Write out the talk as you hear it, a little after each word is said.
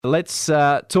Let's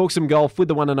talk some golf with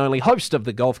the one and only host of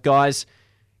the Golf Guys,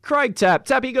 Craig Tapp.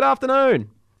 Tappy, good afternoon.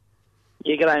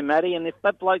 Yeah, g'day, Matty. And if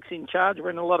that bloke's in charge,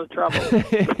 we're in a lot of trouble.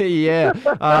 Yeah,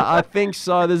 I think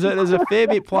so. There's a fair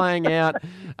bit playing out.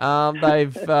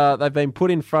 They've been put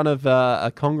in front of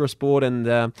a Congress board, and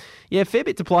a fair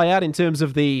bit to play out in terms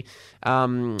of the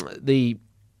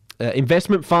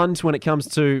investment funds when it comes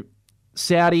to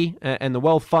Saudi and the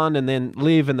Wealth Fund, and then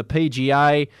LIV and the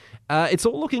PGA. It's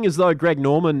all looking as though Greg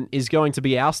Norman is going to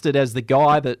be ousted as the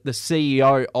guy, the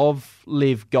CEO of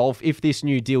LIV Golf, if this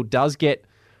new deal does get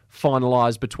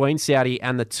finalised between Saudi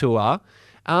and the tour.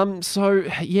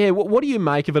 What do you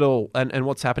make of it all and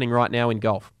what's happening right now in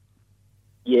golf?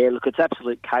 Yeah, look, it's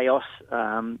absolute chaos.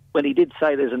 When he did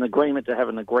say there's an agreement to have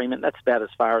an agreement, that's about as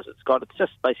far as it's got. It's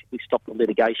just basically stopped the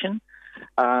litigation.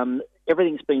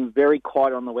 Everything's been very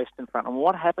quiet on the Western Front. And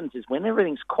what happens is when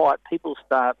everything's quiet, people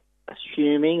start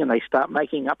assuming and they start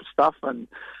making up stuff. And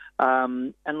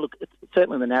look, it's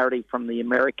certainly the narrative from the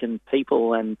American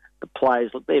people and the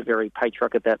players. Look, they're very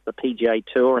patriotic about the PGA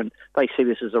Tour, and they see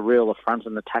this as a real affront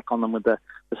and attack on them with the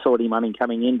Saudi money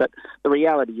coming in. But the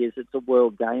reality is it's a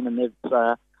world game, and they've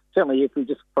certainly, if we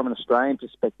just from an Australian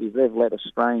perspective, they've let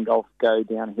Australian golf go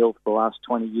downhill for the last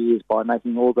 20 years by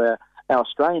making all our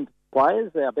Australian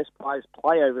players, our best players,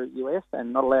 play over at US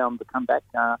and not allow them to come back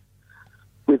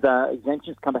with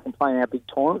exemptions, come back and play in our big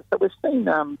tournaments. But we've seen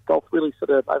golf really sort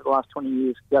of over the last 20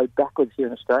 years go backwards here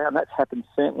in Australia, and that's happened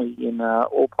certainly in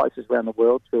all places around the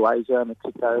world, through Asia,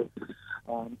 Mexico,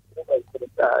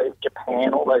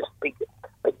 Japan, all those big,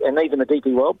 and even the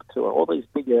DP World Tour, all these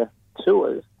bigger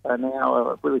tours are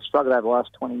now really struggled over the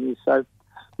last 20 years. So,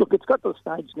 look, it's got to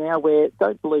the stage now where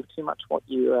don't believe too much what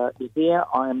you hear.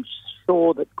 I am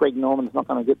sure that Greg Norman's not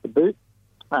going to get the boot.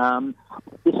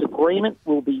 This agreement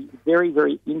will be very,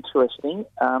 very interesting.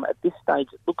 At this stage,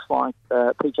 it looks like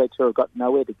the PGA Tour have got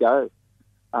nowhere to go.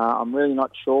 I'm really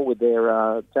not sure with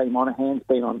their Jay Monahan's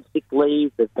been on sick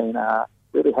leave. They've been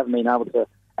really haven't been able to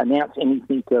announce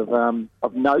anything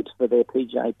of note for their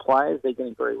PGA players. They're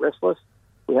getting very restless.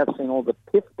 We have seen all the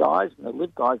PIF guys and the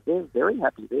LIV guys. They're very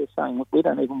happy. They're saying, look, we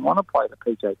don't even want to play the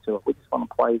PGA Tour. We just want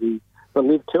to play the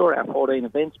LIV Tour, our 14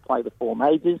 events, play the 4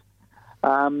 majors.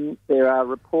 There are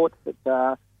reports that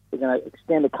they're going to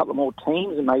extend a couple more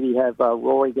teams and maybe have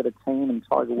Rory get a team and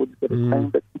Tiger Woods get a team.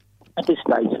 But at this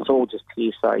stage, it's all just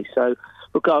hearsay. So,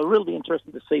 look, I'm really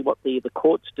interested to see what the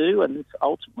courts do, and this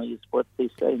ultimately is what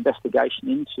this investigation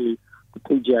into the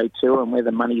PGA Tour and where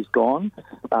the money's gone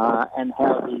and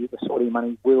how the Saudi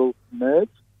money will merge.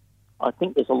 I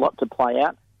think there's a lot to play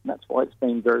out, and that's why it's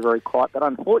been very, very quiet. But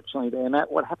unfortunately there,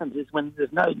 Matt, what happens is when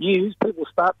there's no news, people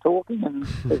start talking, and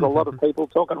there's a lot of people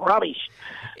talking rubbish.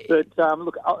 But,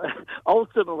 look,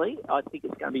 ultimately, I think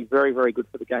it's going to be very, very good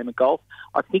for the game of golf.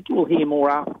 I think you will hear more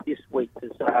after this week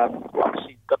because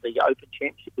obviously you've got the Open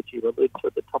Championship, which you alluded to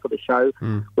at the top of the show.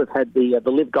 We've had the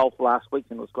LIV Golf last week,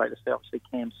 and it was great to see, obviously,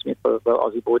 Cam Smith, the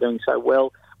Aussie boy, doing so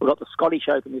well. We've got the Scottish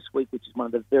Open this week, which is one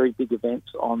of the very big events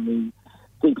on the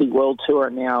DP World Tour,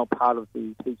 and now part of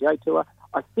the PGA Tour.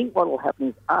 I think what will happen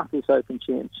is after this Open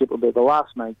Championship will be the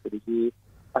last major of the year.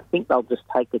 I think they'll just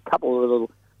take a couple of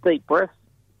little deep breaths.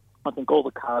 I think all the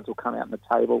cards will come out on the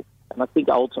table, and I think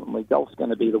ultimately golf's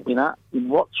going to be the winner. In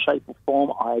what shape or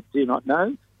form, I do not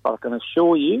know, but I can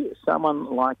assure you,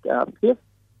 someone like Piff,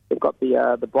 they've got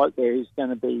the bloke there who's going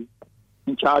to be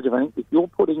in charge of it. If you're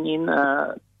putting in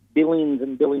billions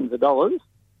and billions of dollars,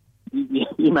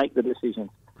 you make the decision.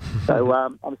 So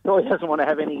I'm sure he doesn't want to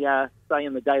have any say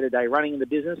in the day-to-day running of the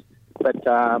business, but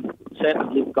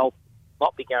certainly LIV Golf will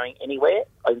not be going anywhere.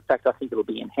 In fact, I think it'll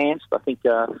be enhanced. I think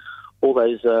all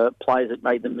those players that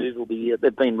made the move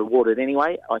they've been rewarded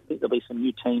anyway. I think there'll be some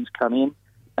new teams come in,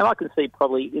 and I can see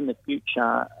probably in the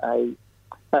future a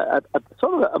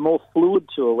sort of a more fluid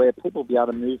tour where people will be able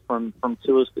to move from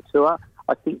tours to tour.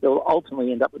 I think they'll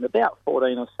ultimately end up with about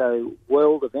 14 or so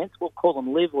world events. We'll call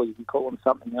them LIV, or you can call them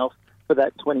something else, for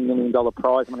that $20 million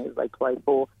prize money that they play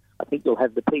for. I think you'll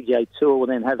have the PGA Tour will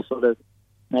then have sort of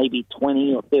maybe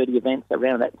 20 or 30 events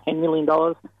around that $10 million.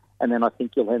 And then I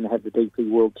think you'll then have the DP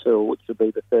World Tour, which will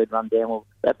be the third run down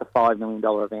at the $5 million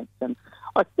events. And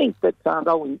I think that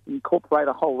they'll incorporate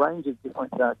a whole range of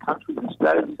different countries and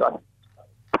strategies. I think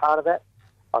part of that.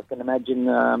 I can imagine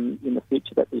in the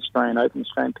future that the Australian Open,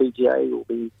 Australian PGA will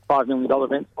be $5 million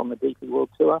events on the DP World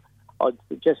Tour. I'd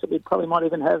suggest that we probably might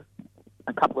even have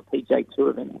a couple of PGA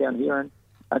Tour events down here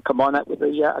and combine that with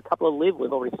a couple of LIV.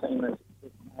 We've already seen this.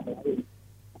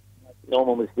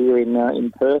 Norman was here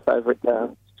in Perth over at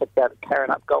checked out at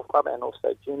Karen Up Golf Club and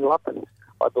also Junior Up, and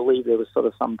I believe there was sort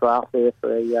of some draft there for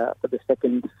the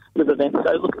second live event.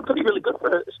 So look, it could be really good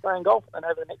for Australian golf and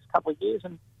over the next couple of years.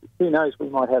 And who knows, we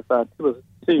might have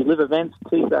two live events,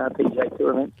 two PGA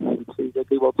Tour events, maybe two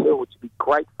DP World Tour, which would be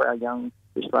great for our young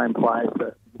Australian players.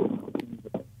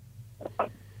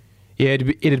 Yeah,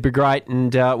 it'd be great,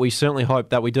 and we certainly hope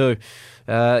that we do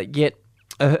get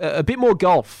a bit more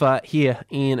golf here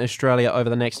in Australia over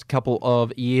the next couple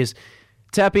of years.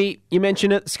 Tappy, you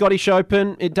mentioned it, Scottish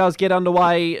Open. It does get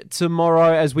underway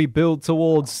tomorrow as we build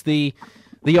towards the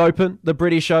Open, the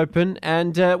British Open,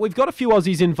 and we've got a few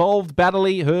Aussies involved.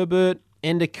 Baddeley, Herbert,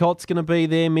 Endicott's going to be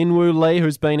there. Minwoo Lee,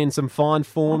 who's been in some fine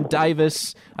form.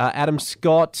 Davis, Adam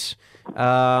Scott.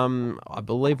 I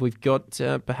believe we've got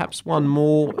perhaps one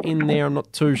more in there. I'm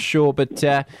not too sure. But,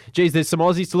 geez, there's some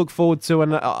Aussies to look forward to.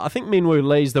 And I think Minwoo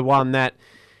Lee's the one that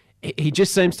he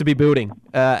just seems to be building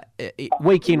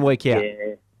week in, week out.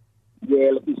 Yeah.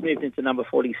 Look, he's moved into number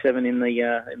 47 in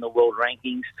the world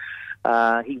rankings.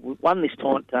 He won this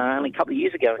tournament only a couple of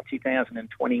years ago in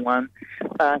 2021.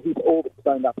 He's all but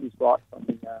stoned up his rights on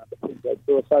the PGA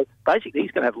Tour. So basically,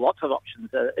 he's going to have lots of options.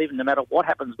 Even no matter what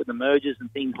happens with the mergers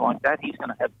and things like that, he's going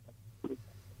to have.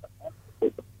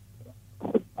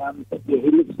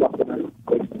 He looks like a very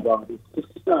decent guy. He's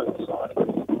just so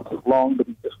exciting. He's long, but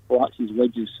he just flights his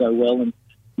wedges so well. And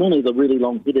normally the really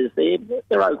long hitters,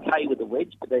 they're okay with the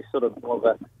wedge, but they're sort of more of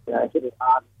a hit it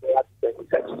hard and out.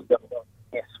 He's actually got a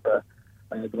yes for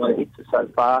the way he hits it so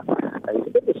far. He's a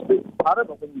bit of a street putter,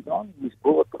 but when he's on, he's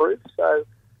bulletproof. So,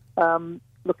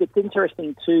 look, it's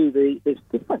interesting too. There's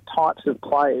different types of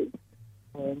players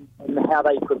and how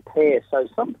they prepare. So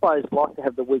some players like to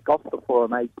have the week off before a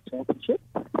major championship.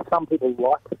 Some people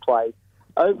like to play.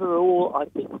 Overall, I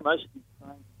think most of the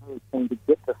players seem to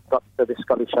get to the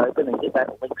Scottish Open and get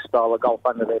that link style of golf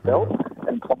under their belt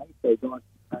and play. So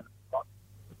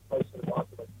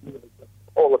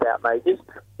all about majors.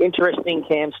 Interesting,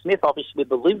 Cam Smith, obviously with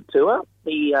the Live Tour,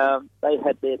 they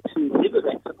had their two Live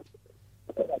events.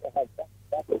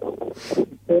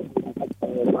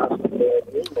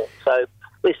 So at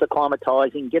least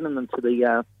acclimatising, getting them to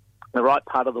the right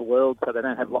part of the world so they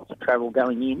don't have lots of travel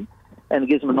going in, and it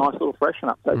gives them a nice little freshen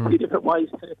up. So two different ways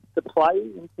to play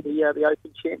into the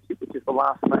Open Championship, which is the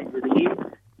last major of the year.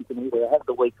 You can either have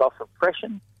the week off and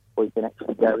freshen, or you can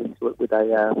actually go into it with a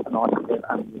nice event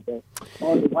under the event.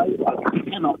 By the way, I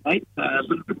cannot wait.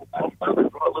 Liverpool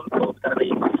is going to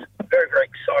be a very, very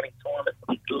exciting tournament.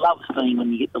 We love seeing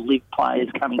when you get the Live players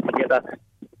coming together,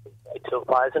 tour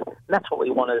players, and that's what we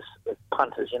want as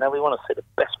punters. You know, we want to see the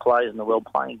best players in the world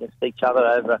playing against each other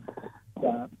over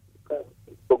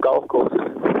golf courses.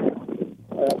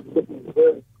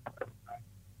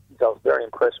 I was very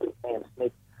impressed with Cam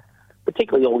Smith,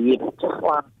 particularly all year.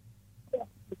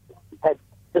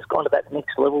 Just gone to that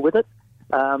next level with it.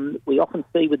 We often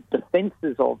see with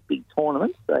defences of big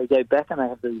tournaments, they go back and they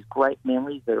have these great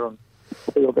memories. They're on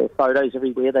field, their photos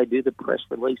everywhere. They do the press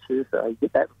releases. They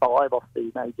get that vibe off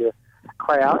the major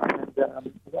crowd. And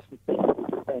we often see them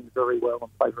defend very well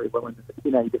and play very well in the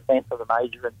defence of a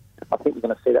major. And I think we're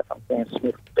going to see that from Cam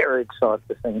Smith. Very excited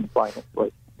to see him play next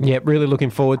week. Yeah, really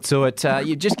looking forward to it.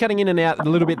 You're just cutting in and out a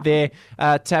little bit there,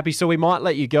 Tappy, so we might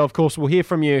let you go. Of course, we'll hear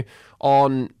from you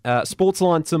on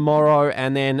Sportsline tomorrow,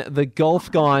 and then the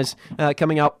Golf Guys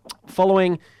coming up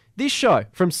following this show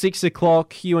from 6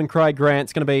 o'clock. You and Craig Grant.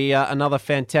 It's going to be another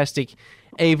fantastic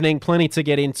evening. Plenty to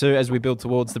get into as we build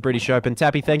towards the British Open.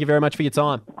 Tappy, thank you very much for your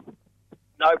time.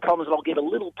 No problems. I'll give a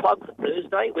little plug for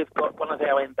Thursday. We've got one of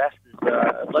our ambassadors,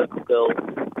 a local girl,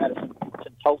 Madison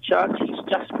Tolchard. She's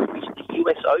just finished the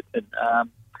US Open.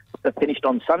 Finished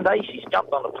on Sunday. She's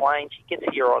jumped on a plane. She gets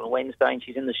here on Wednesday, and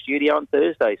she's in the studio on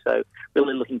Thursday. So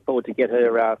really looking forward to get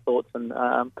her thoughts on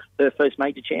her first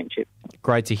major championship.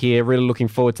 Great to hear. Really looking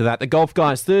forward to that. The Golf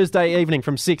Guys, Thursday evening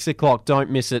from 6 o'clock. Don't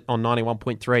miss it on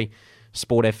 91.3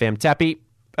 Sport FM. Tappy,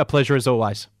 a pleasure as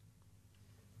always.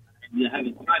 You have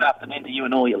a great afternoon to you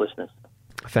and all your listeners.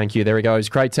 Thank you. There he goes.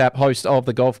 Craig Tapp, host of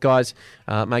The Golf Guys.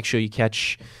 Make sure you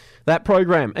catch that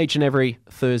program each and every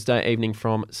Thursday evening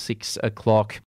from 6 o'clock.